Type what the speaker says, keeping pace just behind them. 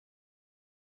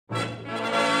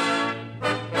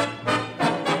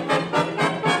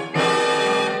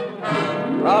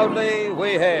Proudly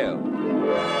we hail.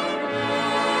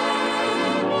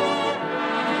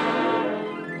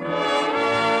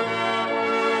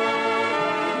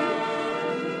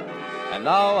 And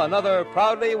now another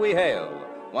Proudly We Hail,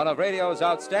 one of radio's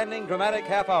outstanding dramatic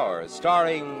half hours,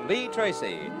 starring Lee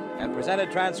Tracy, and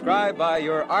presented transcribed by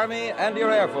your Army and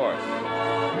your Air Force.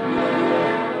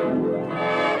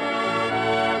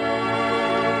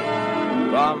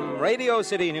 From Radio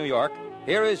City, New York,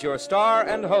 here is your star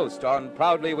and host on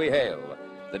Proudly We Hail,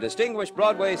 the distinguished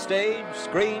Broadway stage,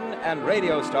 screen, and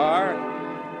radio star,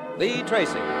 Lee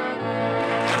Tracy.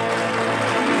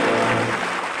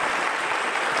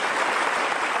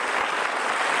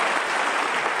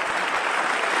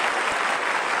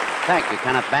 Thank you,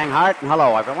 Kenneth Banghart, and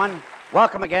hello, everyone.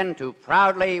 Welcome again to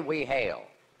Proudly We Hail.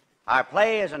 Our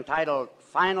play is entitled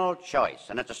Final Choice,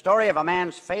 and it's a story of a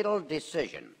man's fatal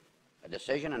decision, a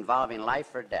decision involving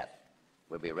life or death.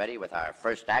 We'll be ready with our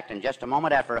first act in just a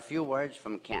moment after a few words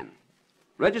from Ken.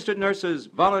 Registered nurses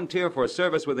volunteer for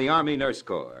service with the Army Nurse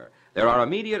Corps. There are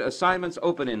immediate assignments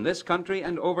open in this country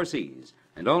and overseas,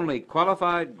 and only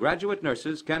qualified graduate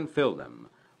nurses can fill them.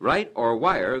 Write or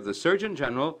wire the Surgeon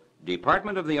General,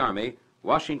 Department of the Army,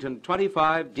 Washington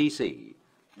 25, D.C.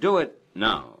 Do it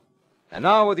now. And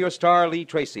now with your star, Lee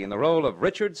Tracy, in the role of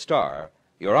Richard Starr,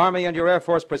 your Army and your Air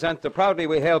Force present the Proudly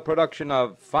We Hail production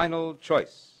of Final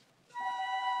Choice.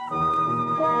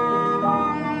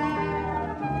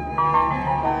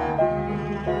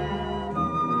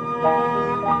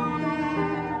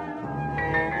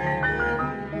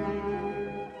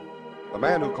 The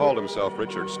man who called himself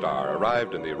Richard Starr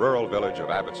arrived in the rural village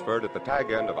of Abbotsford at the tag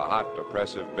end of a hot,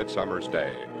 oppressive midsummer's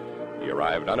day. He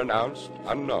arrived unannounced,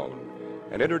 unknown,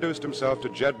 and introduced himself to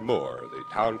Jed Moore, the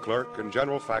town clerk and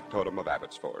general factotum of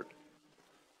Abbotsford.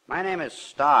 My name is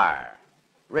Starr,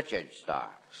 Richard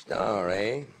Starr. Starr,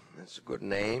 eh? That's a good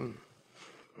name.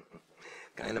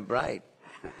 Kind of bright.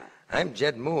 I'm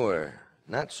Jed Moore.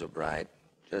 Not so bright,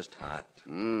 just hot.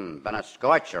 Been a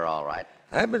scorcher, all right.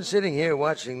 I've been sitting here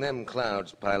watching them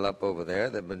clouds pile up over there.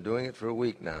 They've been doing it for a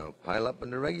week now. Pile up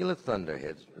into regular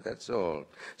thunderheads, but that's all.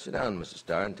 Sit down, Mr.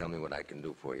 Starr, and tell me what I can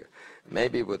do for you.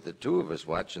 Maybe with the two of us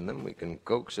watching them, we can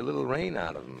coax a little rain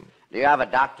out of them. Do you have a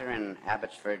doctor in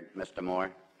Abbotsford, Mr.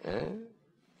 Moore? Eh?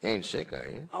 You ain't sick, are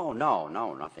you? Oh, no,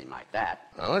 nothing like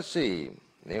that. Now, let's see.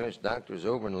 Nearest doctor's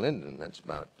over in Linden. That's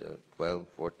about 12,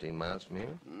 14 miles from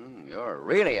here. You're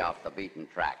really off the beaten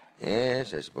track.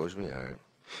 Yes, I suppose we are.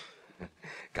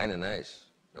 Kind of nice.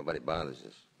 Nobody bothers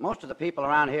us. Most of the people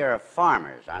around here are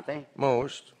farmers, aren't they?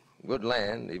 Most. Good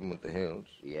land, even with the hills.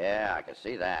 Yeah, I can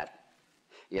see that.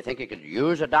 You think you could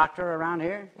use a doctor around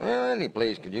here? Well, any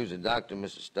place could use a doctor,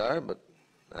 Mrs. Starr, but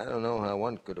I don't know how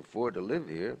one could afford to live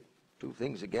here. Two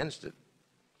things against it.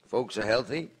 Folks are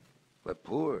healthy, but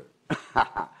poor.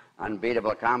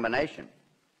 Unbeatable combination.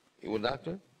 You a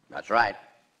doctor? That's right.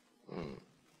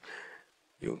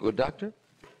 You a good doctor?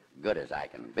 Good as I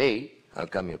can be. How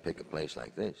come you pick a place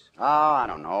like this? Oh, I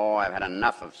don't know. I've had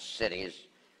enough of cities.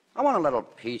 I want a little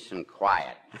peace and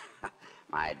quiet.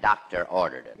 My doctor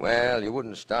ordered it. Well, you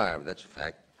wouldn't starve, that's a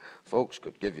fact. Folks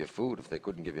could give you food if they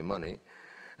couldn't give you money.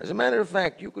 As a matter of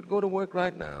fact, you could go to work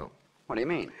right now. What do you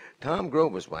mean? Tom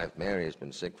Grover's wife, Mary, has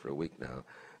been sick for a week now.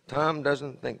 Tom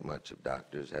doesn't think much of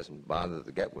doctors, hasn't bothered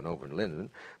to get one over in Linden,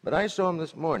 but I saw him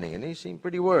this morning, and he seemed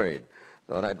pretty worried.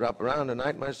 Thought I'd drop around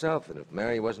tonight myself, and if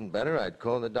Mary wasn't better, I'd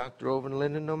call the doctor over in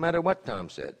Linden no matter what Tom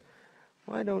said.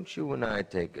 Why don't you and I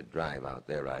take a drive out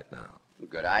there right now?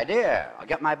 Good idea. I'll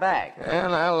get my bag.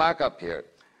 And I'll lock up here.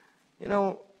 You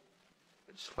know,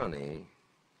 it's funny.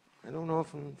 I don't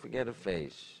often forget a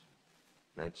face.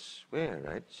 I'd swear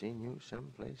I'd seen you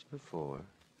someplace before.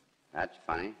 That's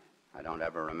funny. I don't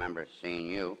ever remember seeing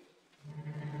you.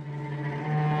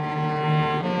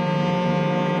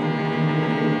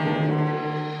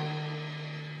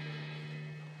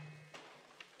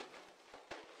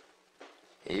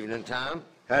 Evening, Tom.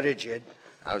 Howdy, Jed.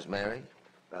 How's Mary?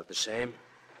 About the same.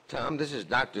 Tom, this is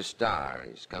Dr. Starr.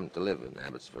 He's come to live in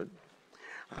Abbotsford.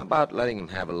 How about letting him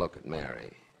have a look at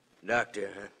Mary? Doctor,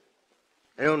 huh?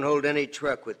 I don't hold any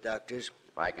truck with doctors.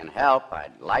 If I can help,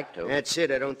 I'd like to. That's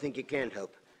it. I don't think you can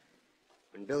help.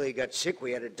 When Billy got sick,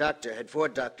 we had a doctor. Had 4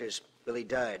 doctors. Billy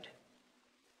died.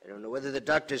 I don't know whether the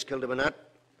doctors killed him or not,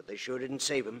 but they sure didn't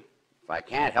save him. If I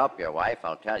can't help your wife,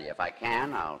 I'll tell you. If I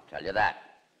can, I'll tell you that.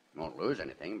 Won't lose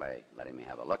anything by letting me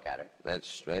have a look at her. That's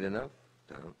straight enough,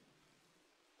 Tom.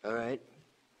 All right.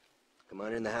 Come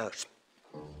on in the house.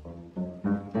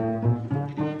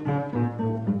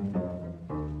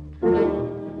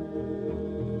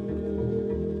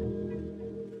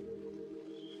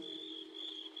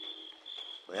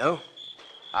 Well?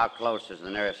 How close is the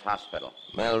nearest hospital?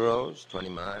 Melrose, 20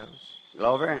 miles.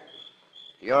 Glover,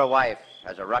 your wife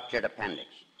has a ruptured appendix.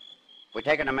 If we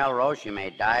take her to Melrose, she may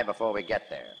die before we get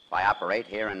there. If I operate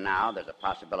here and now, there's a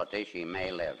possibility she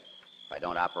may live. If I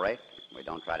don't operate, we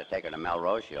don't try to take her to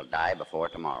Melrose, she'll die before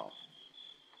tomorrow.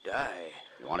 Die?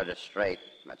 You wanted it straight.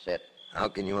 That's it. How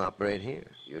can you operate here?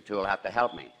 You two will have to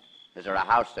help me. Is there a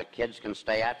house that kids can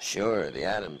stay at? Sure, the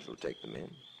Adams will take them in.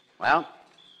 Well,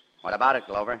 what about it,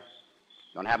 Glover?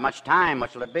 Don't have much time.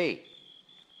 What shall it be?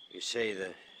 You say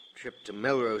the trip to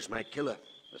Melrose might kill her.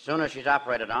 The sooner she's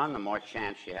operated on, the more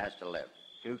chance she has to live.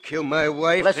 You kill my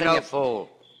wife Listen, and you fool.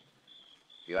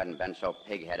 If you hadn't been so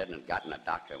pig-headed and gotten a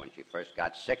doctor when she first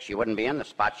got sick, she wouldn't be in the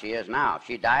spot she is now. If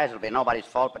she dies, it'll be nobody's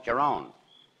fault but your own.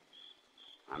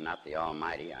 I'm not the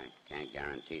Almighty. I can't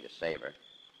guarantee to save her.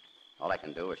 All I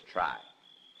can do is try.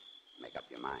 Make up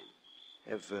your mind.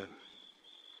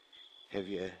 Have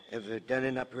you ever done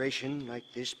an operation like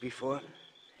this before?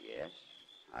 Yes,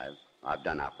 I've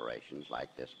done operations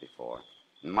like this before,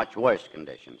 in much worse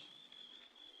conditions.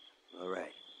 All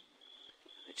right.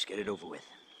 Let's get it over with.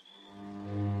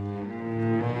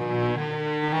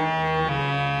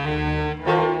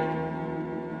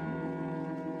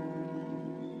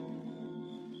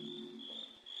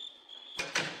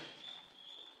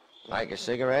 Like a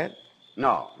cigarette?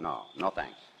 No,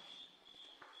 thanks.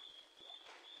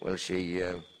 Will she,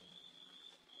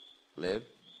 live?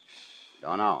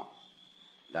 Don't know.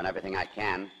 Done everything I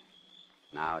can.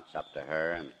 Now it's up to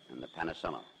her and the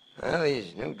penicillin. Well,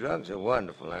 these new drugs are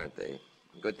wonderful, aren't they?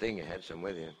 Good thing you had some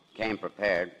with you. Came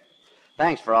prepared.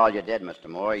 Thanks for all you did, Mr.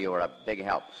 Moore. You were a big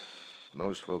help.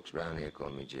 Most folks around here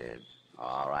call me Jed.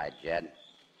 All right, Jed.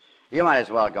 You might as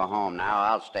well go home now.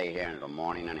 I'll stay here until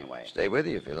morning anyway. Stay with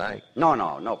you if you like.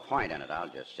 No point in it. I'll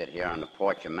just sit here on the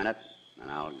porch a minute, and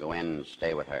I'll go in and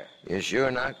stay with her. You sure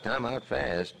knocked Tom out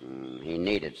fast. He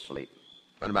needed sleep.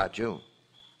 What about you?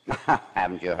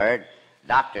 Haven't you heard?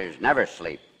 Doctors never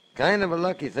sleep. Kind of a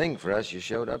lucky thing for us you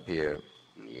showed up here.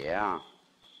 Yeah.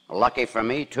 Lucky for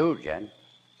me, too, Jed.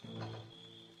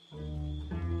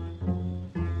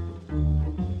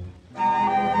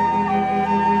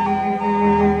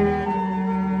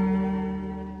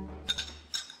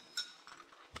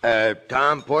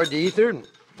 Tom poured the ether,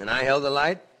 and I held the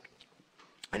light,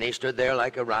 and he stood there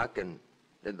like a rock and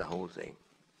did the whole thing.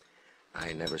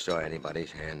 I never saw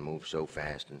anybody's hand move so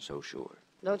fast and so sure.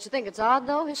 Don't you think it's odd,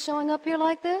 though, his showing up here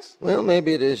like this? Well,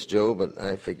 maybe it is, Joe, but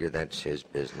I figure that's his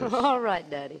business. All right,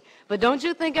 Daddy. But don't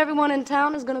you think everyone in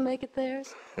town is going to make it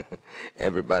theirs?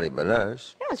 Everybody but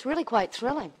us. Yeah, it's really quite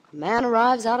thrilling. A man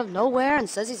arrives out of nowhere and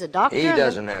says he's a doctor. He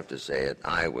doesn't have to say it.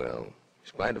 I will.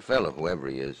 He's quite a fellow, whoever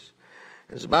he is.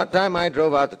 It's about time I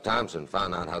drove out to Thompson and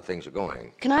found out how things are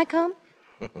going. Can I come?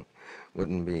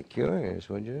 Wouldn't be curious,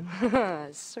 would you? I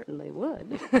certainly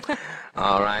would.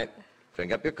 All right.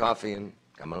 Drink up your coffee and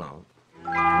come along.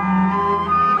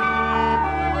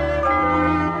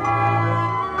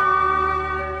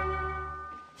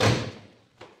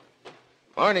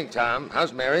 Morning, Tom.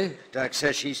 How's Mary? Doc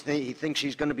says he thinks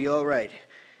she's going to be all right.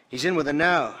 He's in with her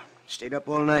now. Stayed up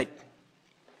all night.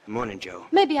 Good morning, Joe.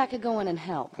 Maybe I could go in and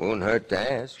help. Won't hurt to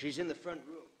ask. She's in the front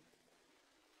room.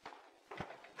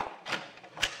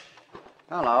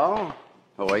 Hello.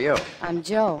 Who are you? I'm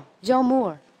Joe. Joe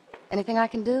Moore. Anything I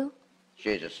can do?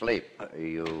 She's asleep.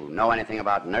 You know anything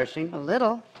about nursing? A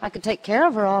little. I could take care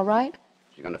of her all right.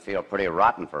 She's going to feel pretty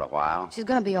rotten for a while. She's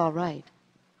going to be all right.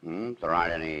 If there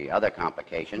aren't any other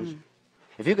complications.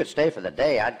 If you could stay for the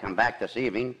day, I'd come back this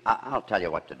evening. I'll tell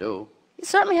you what to do. You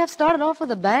certainly have started off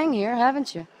with a bang here,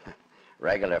 haven't you?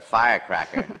 Regular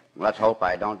firecracker. Let's hope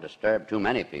I don't disturb too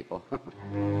many people.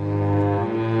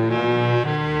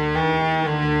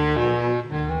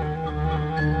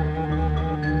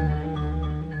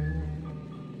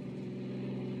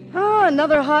 Oh,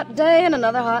 another hot day and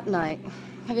another hot night.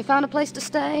 Have you found a place to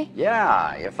stay?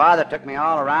 Yeah, your father took me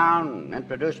all around and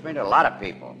introduced me to a lot of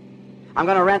people. I'm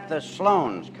going to rent the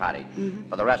Sloane's cottage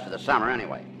for the rest of the summer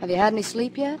anyway. Have you had any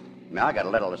sleep yet? Well, I got a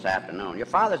little this afternoon. Your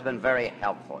father's been very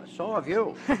helpful. So have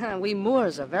you. We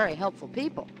Moores are very helpful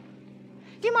people.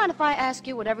 Do you mind if I ask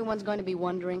you what everyone's going to be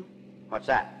wondering? What's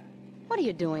that? What are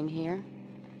you doing here?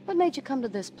 What made you come to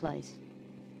this place?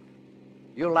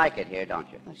 You like it here, don't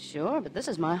you? Well, sure, but this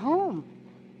is my home.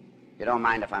 You don't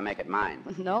mind if I make it mine?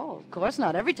 No, of course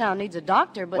not. Every town needs a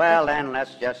doctor, but... Well, then,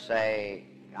 let's just say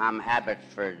I'm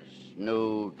Abbotsford's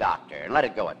new doctor, and let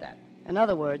it go at that. In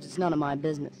other words, it's none of my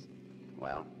business.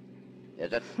 Well,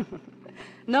 is it?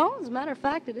 No, as a matter of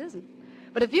fact, it isn't.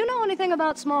 But if you know anything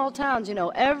about small towns, you know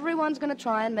everyone's going to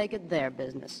try and make it their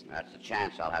business. That's the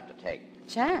chance I'll have to take.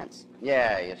 Chance?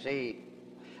 Yeah, you see,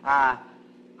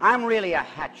 I'm really a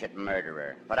hatchet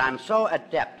murderer, but I'm so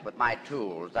adept with my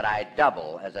tools that I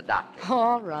double as a doctor.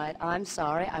 All right, I'm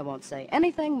sorry. I won't say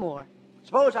anything more.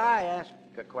 Suppose I ask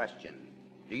a question.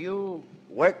 Do you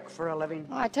work for a living?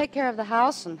 Well, I take care of the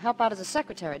house and help out as a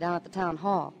secretary down at the town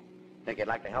hall. Think you'd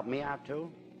like to help me out,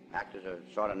 too? Act as a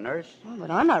sort of nurse? Oh, but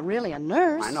I'm not really a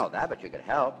nurse. I know that, but you could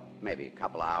help. Maybe a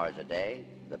couple hours a day.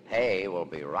 The pay will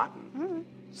be rotten.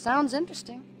 Sounds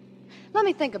interesting. Let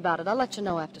me think about it. I'll let you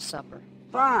know after supper.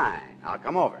 Fine. I'll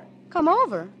come over. Come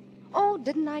over? Oh,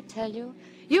 didn't I tell you?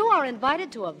 You are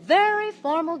invited to a very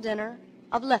formal dinner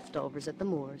of leftovers at the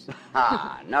Moors.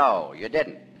 No, you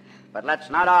didn't. But let's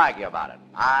not argue about it.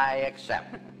 I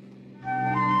accept.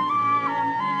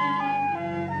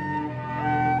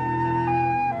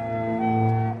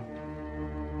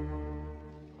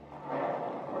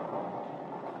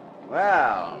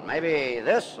 Well, maybe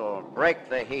this'll break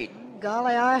the heat.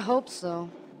 Golly, I hope so.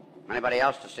 Anybody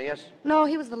else to see us? No,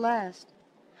 he was the last.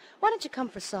 Why don't you come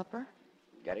for supper?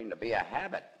 Getting to be a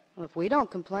habit. Well, if we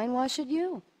don't complain, why should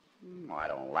you? Oh, I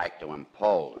don't like to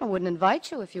impose. I wouldn't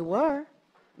invite you if you were.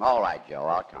 All right, Joe,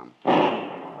 I'll come.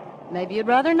 Maybe you'd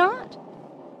rather not.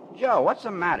 Joe, what's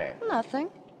the matter? Nothing.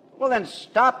 Well, then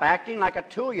stop acting like a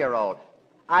 2-year-old.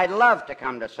 I'd love to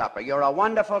come to supper. You're a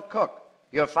wonderful cook.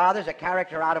 Your father's a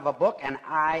character out of a book, and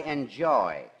I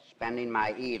enjoy spending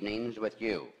my evenings with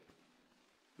you.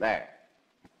 There.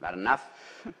 That enough?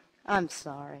 I'm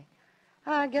sorry.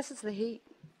 I guess it's the heat.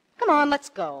 Come on, let's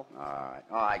go. All right.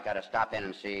 Oh, I got to stop in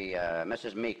and see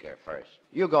Mrs. Meeker first.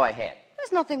 You go ahead.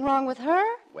 There's nothing wrong with her.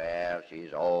 Well,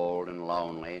 she's old and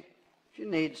lonely. She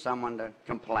needs someone to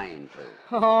complain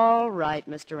to. All right,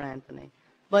 Mr. Anthony.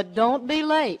 But don't be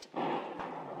late.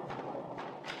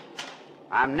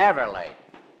 I'm never late.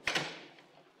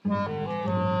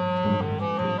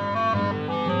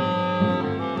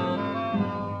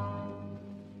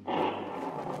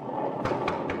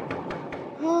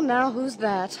 Oh, now who's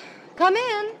that? Come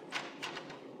in.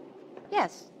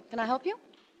 Yes. Can I help you?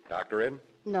 Doctor in?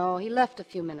 No, he left a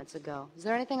few minutes ago. Is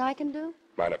there anything I can do?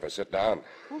 Mind if I sit down?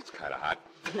 It's kind of hot.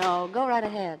 No, go right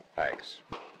ahead. Thanks.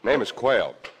 Name is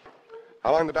Quayle.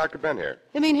 How long the doctor been here?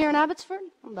 You mean here in Abbotsford?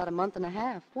 About a month and a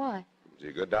half. Why? Is he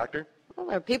a good doctor? Well,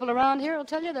 there are people around here who'll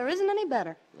tell you there isn't any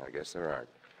better. I guess there aren't.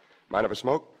 Mind if I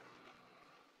smoke?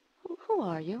 Who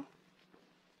are you?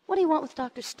 What do you want with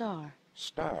Dr. Starr?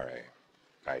 Starr, eh?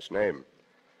 Nice name.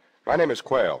 My name is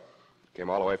Quayle. Came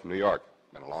all the way from New York.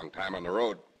 Been a long time on the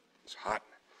road. It's hot.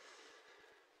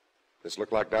 This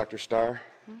look like Dr. Starr?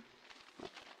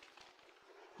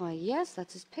 Why, yes,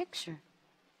 that's his picture.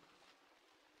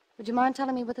 Would you mind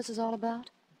telling me what this is all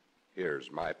about? Here's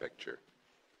my picture.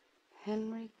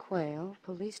 Henry Quayle,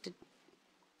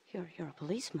 You're a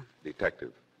policeman.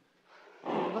 Detective.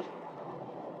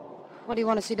 What do you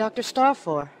want to see Dr. Starr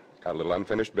for? Got a little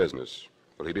unfinished business.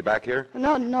 Will he be back here?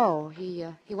 No. He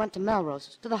went to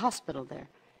Melrose, to the hospital there.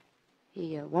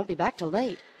 He won't be back till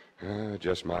late.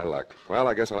 Just my luck. Well,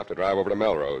 I guess I'll have to drive over to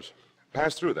Melrose.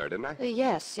 Passed through there, didn't I?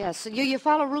 Yes. You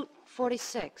follow Route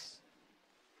 46.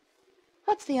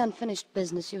 What's the unfinished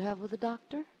business you have with the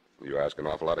doctor? You ask an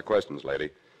awful lot of questions, lady.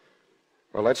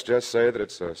 Well, let's just say that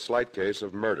it's a slight case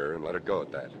of murder and let it go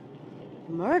at that.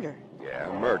 Murder?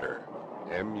 Yeah, murder.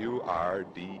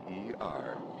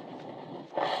 M-U-R-D-E-R.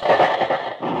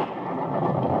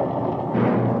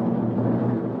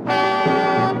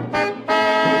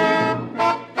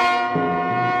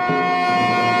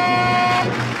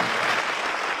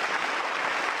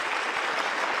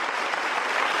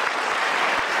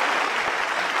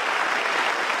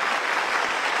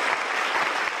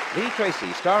 Lee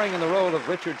Tracy, starring in the role of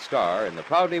Richard Starr in the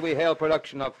Proudly We Hail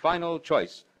production of Final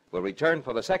Choice, will return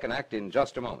for the second act in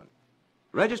just a moment.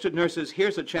 Registered nurses,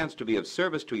 here's a chance to be of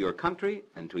service to your country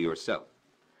and to yourself.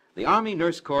 The Army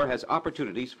Nurse Corps has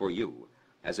opportunities for you.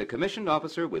 As a commissioned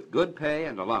officer with good pay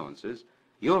and allowances,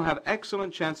 you'll have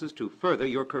excellent chances to further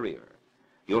your career.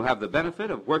 You'll have the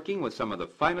benefit of working with some of the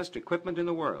finest equipment in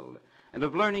the world and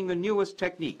of learning the newest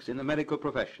techniques in the medical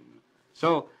profession.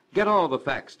 So get all the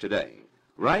facts today.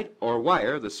 Write or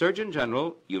wire the Surgeon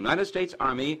General, United States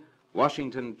Army,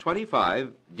 Washington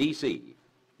 25, D.C.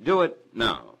 Do it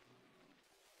now.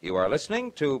 You are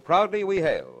listening to Proudly We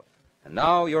Hail. And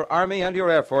now your Army and your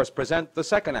Air Force present the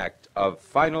second act of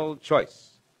Final Choice.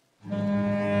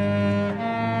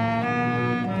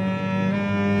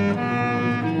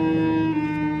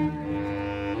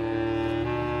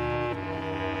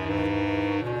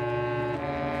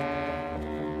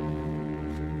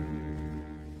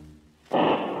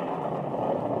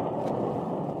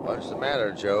 What's the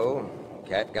matter, Joe?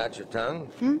 Cat got your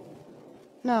tongue?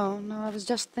 No, I was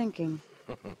just thinking.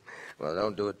 Well,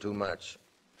 don't do it too much.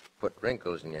 put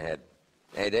wrinkles in your head.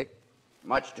 Hey, Dick?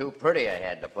 Much too pretty a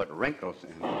head to put wrinkles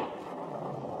in.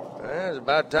 Well, it's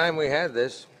about time we had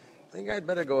this. Think I'd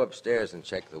better go upstairs and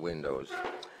check the windows.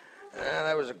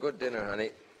 That was a good dinner, honey.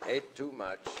 Ate too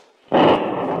much.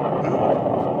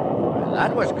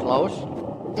 That was close.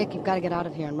 Dick, you've got to get out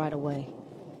of here and right away.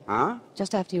 Huh?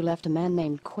 Just after you left, a man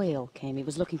named Quayle came. He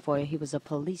was looking for you. He was a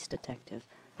police detective.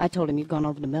 I told him you'd gone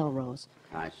over to Melrose.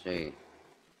 I see.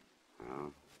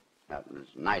 Well, that was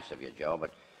nice of you, Joe,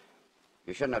 but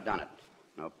you shouldn't have done it.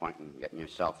 No point in getting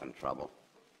yourself in trouble.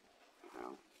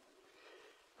 Well,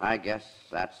 I guess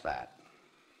that's that.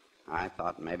 I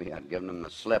thought maybe I'd given them the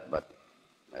slip, but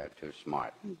they're too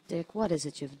smart. Dick, what is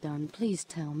it you've done? Please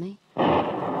tell me.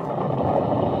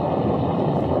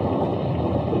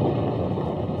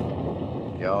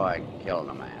 Joe, I killed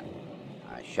a man.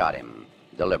 I shot him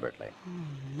deliberately. Oh,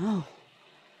 no.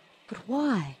 But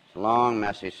why? It's a long,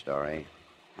 messy story.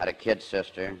 Had a kid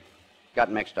sister.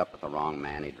 Got mixed up with the wrong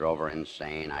man. He drove her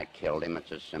insane. I killed him.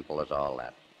 It's as simple as all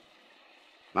that.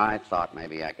 I thought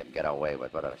maybe I could get away with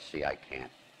it, but I see I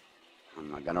can't. I'm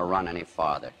not going to run any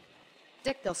farther.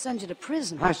 Dick, they'll send you to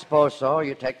prison. I suppose so.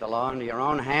 You take the law into your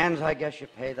own hands, I guess you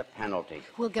pay the penalty.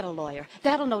 We'll get a lawyer.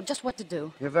 Dad'll know just what to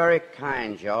do. You're very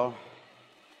kind, Joe.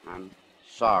 I'm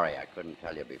sorry I couldn't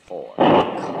tell you before.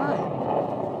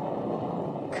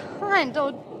 Kind?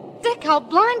 Oh, Dick, how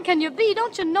blind can you be?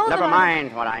 Don't you know Never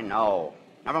mind what I know.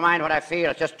 Never mind what I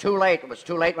feel. It's just too late. It was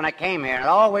too late when I came here, and it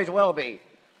always will be.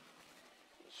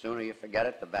 The sooner you forget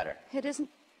it, the better. It isn't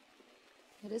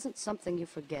something you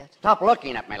forget. Stop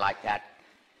looking at me like that.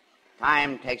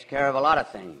 Time takes care of a lot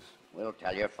of things. We'll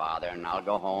tell your father, and I'll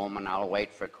go home, and I'll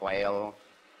wait for Quayle.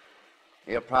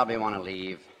 He'll probably want to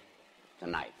leave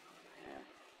tonight. Yeah,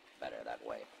 better that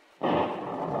way.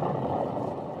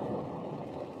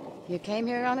 You came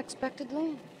here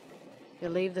unexpectedly?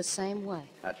 You'll leave the same way.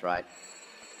 That's right.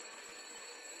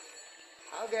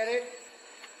 I'll get it.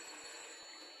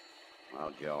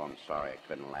 Well, Joe, I'm sorry it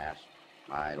couldn't last.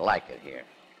 I like it here.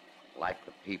 Like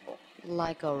the people.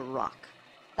 Like a rock.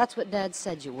 That's what Dad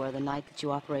said you were the night that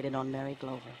you operated on Mary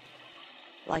Glover.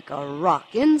 Like a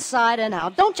rock, inside and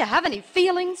out. Don't you have any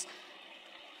feelings?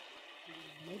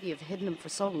 Maybe you've hidden them for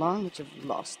so long that you've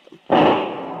lost them.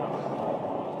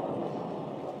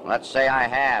 Let's say I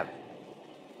have.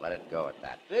 Let it go at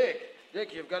that.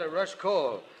 Dick, you've got a rush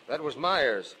call. That was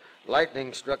Myers.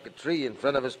 Lightning struck a tree in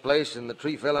front of his place, and the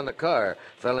tree fell on the car.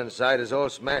 Fell inside, is all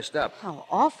smashed up. How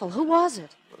awful. Who was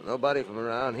it? Well, nobody from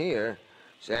around here.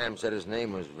 Sam said his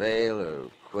name was Vale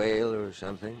or Quayle or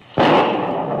something.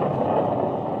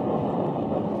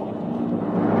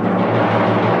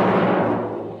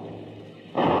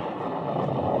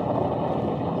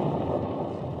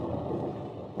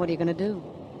 What are you going to do?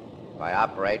 If I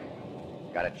operate,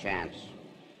 got a chance.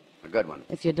 A good one.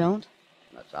 If you don't?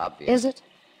 That's obvious. Is it?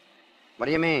 What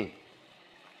do you mean?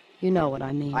 You know what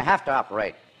I mean. I have to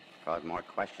operate. Cause more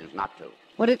questions not to.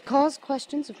 Would it cause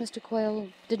questions if Mr. Quayle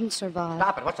didn't survive?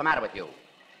 Stop it. What's the matter with you?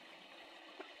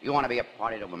 You want to be a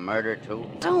party to a murder, too?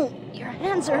 Don't. Your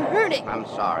hands are hurting. I'm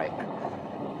sorry.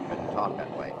 You shouldn't talk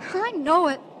that way. I know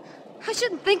it. I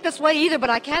shouldn't think this way either,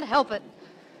 but I can't help it.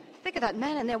 Think of that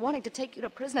man in there wanting to take you to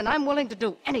prison, and I'm willing to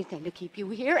do anything to keep you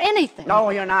here. Anything. No,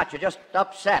 you're not. You're just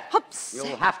upset. Upset?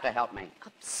 You'll have to help me.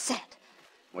 Upset.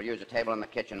 We'll use the table in the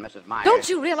kitchen, Mrs. Myers. Don't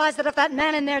you realize that if that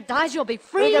man in there dies, you'll be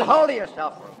free? Get hold of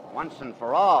yourself once and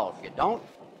for all. If you don't,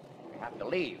 you have to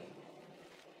leave.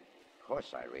 Of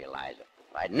course I realize it.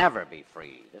 I'd never be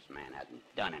free. This man hasn't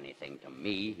done anything to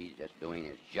me. He's just doing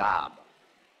his job.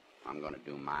 I'm going to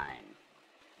do mine.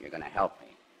 You're going to help me.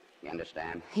 You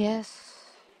understand? Yes.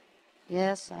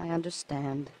 Yes, I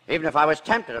understand. Even if I was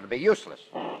tempted, it would be useless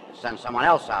to send someone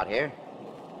else out here.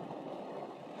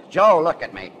 Joe, look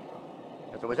at me.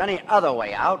 If there was any other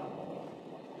way out,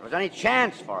 if there was any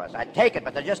chance for us, I'd take it,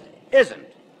 but there just isn't.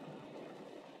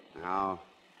 Now,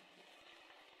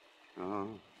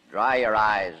 dry your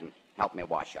eyes and help me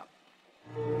wash up.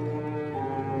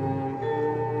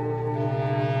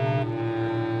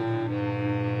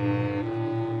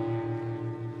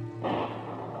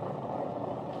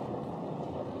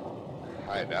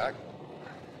 Hi, Doc.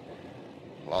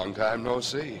 Long time no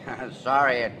see.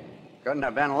 Sorry, it couldn't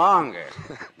have been longer.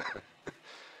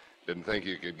 Didn't think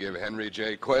you could give Henry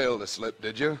J. Quayle the slip,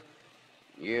 did you?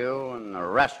 You and the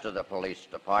rest of the police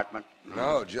department?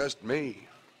 No, just me.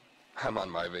 I'm on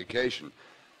my vacation.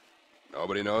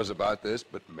 Nobody knows about this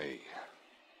but me.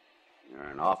 You're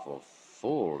an awful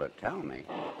fool to tell me.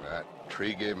 That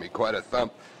tree gave me quite a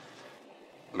thump.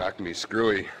 Knocked me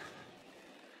screwy.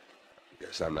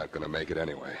 Guess I'm not going to make it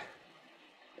anyway.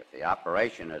 If the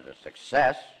operation is a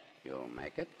success, You'll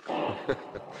make it.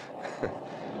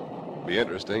 Be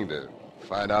interesting to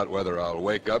find out whether I'll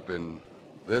wake up in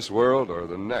this world or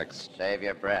the next. Save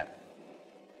your breath.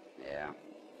 Yeah.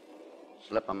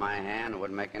 Slip of my hand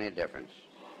wouldn't make any difference.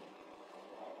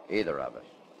 Either of us.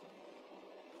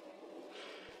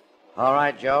 All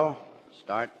right, Joe.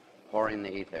 Start pouring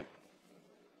the ether.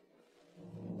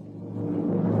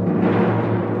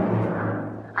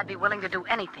 I'd be willing to do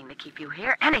anything to keep you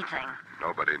here. Anything.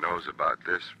 Nobody knows about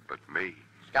this but me.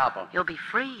 Scalpel. You'll be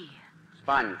free.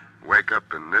 Sponge. Wake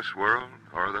up in this world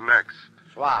or the next.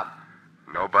 Swab.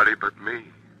 Nobody but me.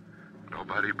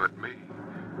 Nobody but me.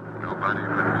 Nobody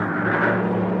but me.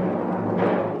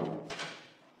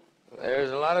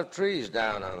 There's a lot of trees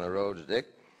down on the roads, Dick.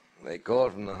 They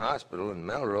called from the hospital in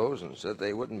Melrose and said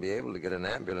they wouldn't be able to get an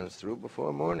ambulance through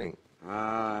before morning.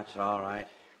 Ah, that's all right.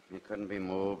 He couldn't be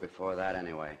moved before that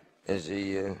anyway. Is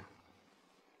he,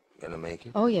 gonna make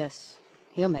it? Oh, yes.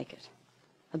 He'll make it.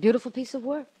 A beautiful piece of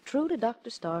work, true to Dr.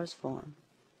 Starr's form.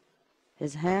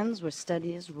 His hands were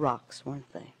steady as rocks,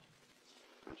 weren't they?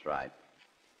 That's right.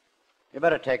 You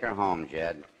better take her home,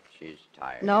 Jed. She's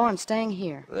tired. No, I'm staying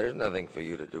here. There's nothing for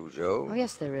you to do, Joe. Oh,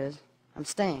 yes, there is. I'm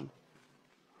staying.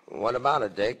 What about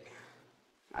it, Dick?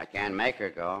 I can't make her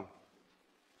go.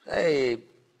 Say,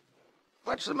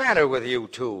 what's the matter with you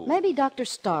two? Maybe Dr.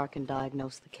 Starr can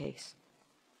diagnose the case.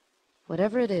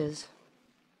 Whatever it is,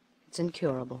 it's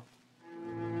incurable.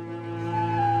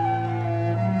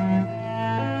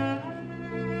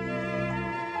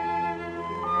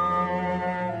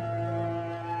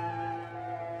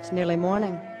 It's nearly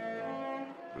morning.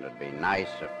 It'd be nice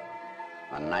if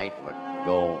the night would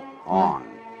go on.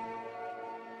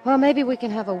 Well, maybe we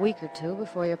can have a week or two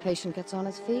before your patient gets on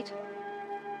his feet.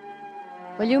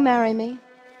 Will you marry me?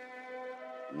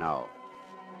 No.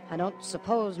 I don't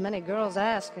suppose many girls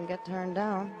ask and get turned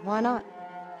down. Why not?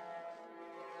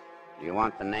 Do you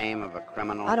want the name of a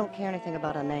criminal? I don't care anything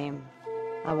about a name.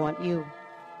 I want you.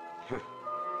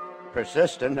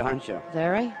 Persistent, aren't you?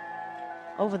 Very.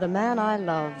 Over the man I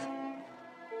love.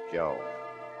 Joe.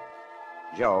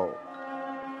 Joe.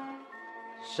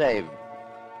 Save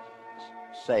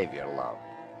your love.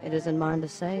 It isn't mine to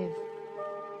save.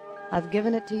 I've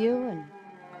given it to you, and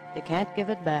you can't give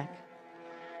it back.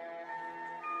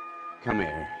 Come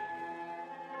here.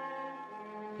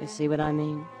 You see what I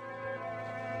mean?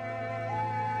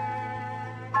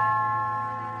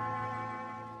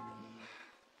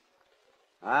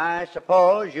 I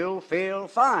suppose you feel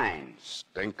fine.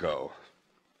 Stinko.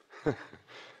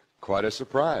 Quite a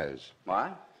surprise.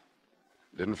 What?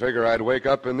 Didn't figure I'd wake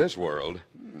up in this world.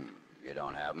 You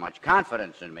don't have much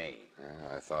confidence in me.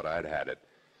 I thought I'd had it.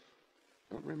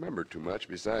 Don't remember too much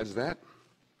besides that.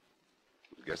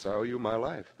 Guess I owe you my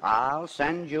life. I'll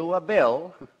send you a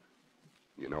bill.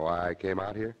 You know why I came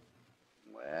out here?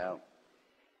 Well,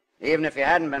 even if you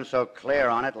hadn't been so clear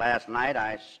on it last night,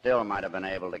 I still might have been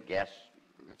able to guess.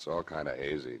 It's all kind of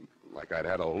hazy, like I'd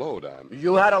had a load on.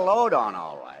 You had a load on,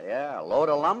 all right. Yeah, a load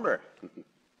of lumber.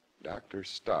 Dr.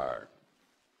 Starr.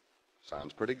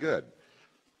 Sounds pretty good.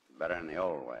 Better than the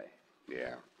old way.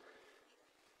 Yeah.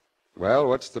 Well,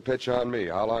 what's the pitch on me?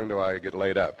 How long do I get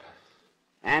laid up?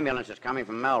 Ambulance is coming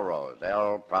from Melrose.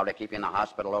 They'll probably keep you in the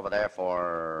hospital over there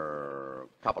for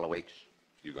a couple of weeks.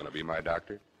 You gonna be my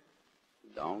doctor?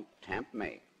 Don't tempt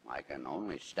me. I can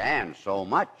only stand so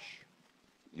much.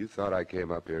 You thought I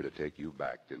came up here to take you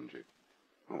back, didn't you?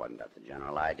 Well, wasn't that the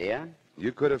general idea?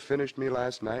 You could have finished me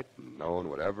last night, and no one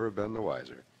would ever have been the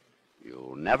wiser.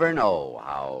 You'll never know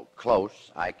how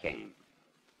close I came.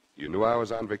 You knew I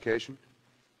was on vacation?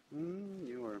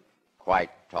 You were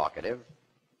quite talkative.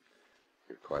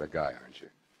 You're quite a guy, aren't you?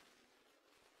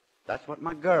 That's what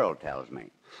my girl tells me.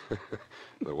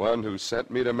 The one who sent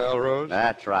me to Melrose?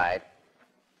 That's right.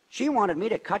 She wanted me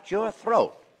to cut your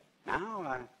throat.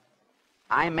 Now,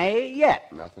 I may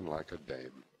yet. Nothing like a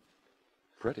dame.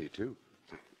 Pretty, too.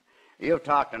 You've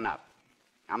talked enough.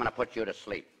 I'm going to put you to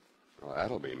sleep. Well,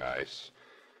 that'll be nice.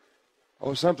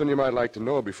 Oh, something you might like to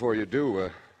know before you do.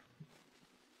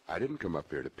 I didn't come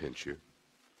up here to pinch you.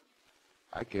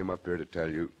 I came up here to tell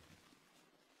you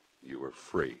you were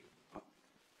free.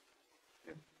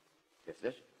 If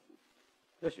this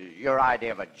is your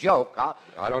idea of a joke,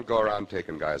 I don't go around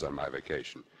taking guys on my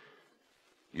vacation.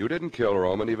 You didn't kill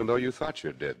Roman even though you thought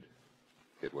you did.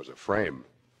 It was a frame.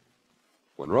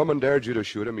 When Roman dared you to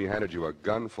shoot him, he handed you a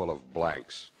gun full of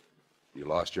blanks. You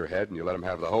lost your head and you let him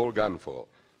have the whole gun full.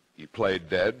 He played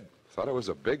dead, thought it was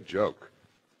a big joke.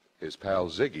 His pal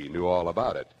Ziggy knew all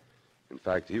about it. In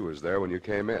fact, he was there when you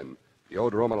came in. He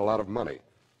owed Roman a lot of money.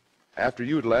 After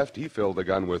you'd left, he filled the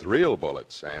gun with real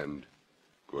bullets, and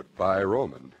goodbye,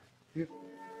 Roman.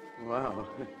 Well,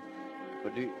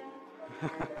 but do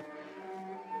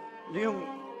you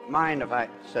mind if I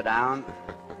sit down?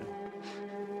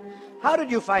 How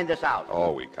did you find this out?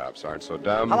 Oh, we cops aren't so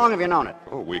dumb. How long have you known it?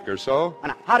 Oh, a week or so.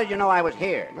 And how did you know I was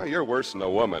here? No, you're worse than a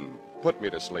woman. Put me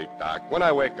to sleep, Doc. When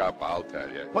I wake up, I'll tell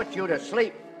you. Put you to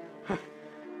sleep?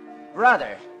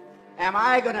 Brother, am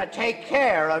I going to take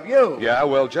care of you? Yeah,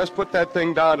 well, just put that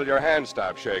thing down till your hand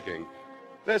stops shaking.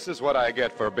 This is what I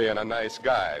get for being a nice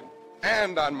guy.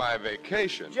 And on my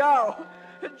vacation. Joe!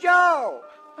 Joe!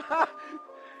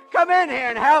 Come in here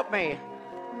and help me.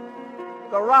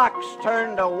 The rocks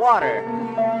turn to water.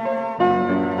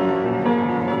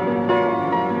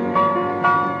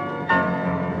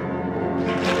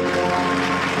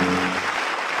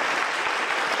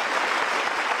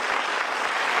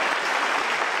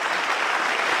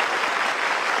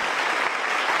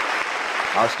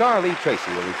 Our star, Lee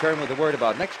Tracy, will return with a word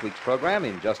about next week's program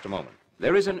in just a moment.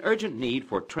 There is an urgent need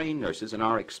for trained nurses in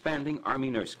our expanding Army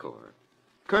Nurse Corps.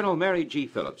 Colonel Mary G.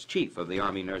 Phillips, Chief of the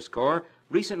Army Nurse Corps,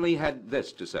 recently had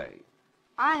this to say.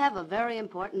 I have a very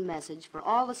important message for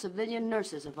all the civilian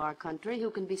nurses of our country who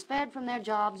can be spared from their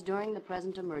jobs during the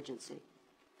present emergency.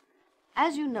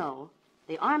 As you know,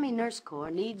 the Army Nurse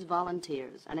Corps needs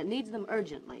volunteers, and it needs them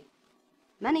urgently.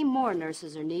 Many more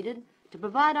nurses are needed to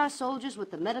provide our soldiers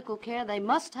with the medical care they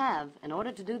must have in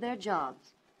order to do their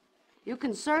jobs. You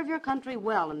can serve your country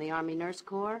well in the Army Nurse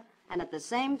Corps and at the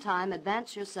same time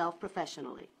advance yourself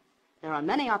professionally. There are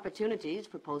many opportunities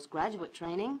for postgraduate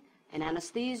training in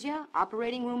anesthesia,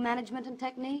 operating room management and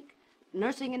technique,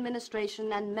 nursing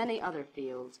administration, and many other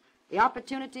fields. The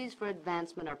opportunities for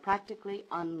advancement are practically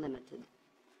unlimited.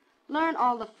 Learn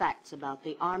all the facts about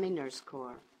the Army Nurse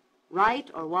Corps.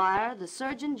 Write or wire the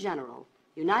Surgeon General,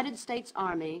 United States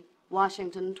Army,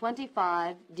 Washington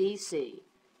 25, D.C.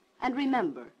 And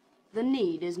remember, the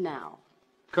need is now.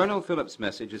 Colonel Phillips'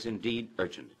 message is indeed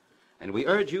urgent, and we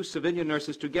urge you civilian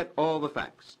nurses to get all the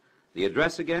facts. The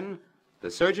address again,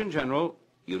 the Surgeon General,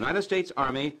 United States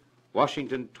Army,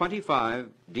 Washington 25,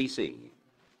 D.C.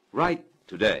 Write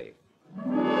today.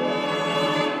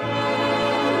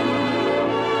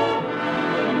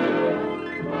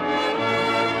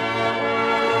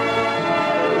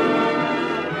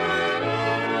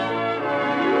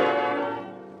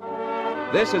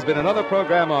 This has been another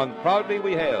program on Proudly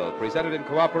We Hail, presented in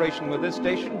cooperation with this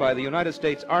station by the United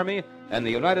States Army and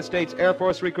the United States Air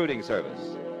Force Recruiting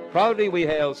Service. Proudly We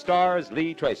Hail stars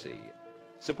Lee Tracy.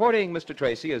 Supporting Mr.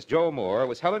 Tracy as Joe Moore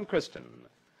was Helen Kristen.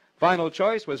 Final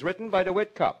Choice was written by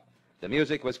DeWitt Cupp. The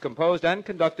music was composed and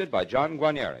conducted by John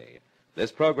Guarnieri.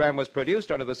 This program was produced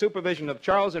under the supervision of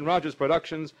Charles and Rogers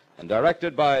Productions and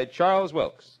directed by Charles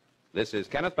Wilkes. This is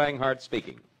Kenneth Banghart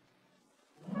speaking.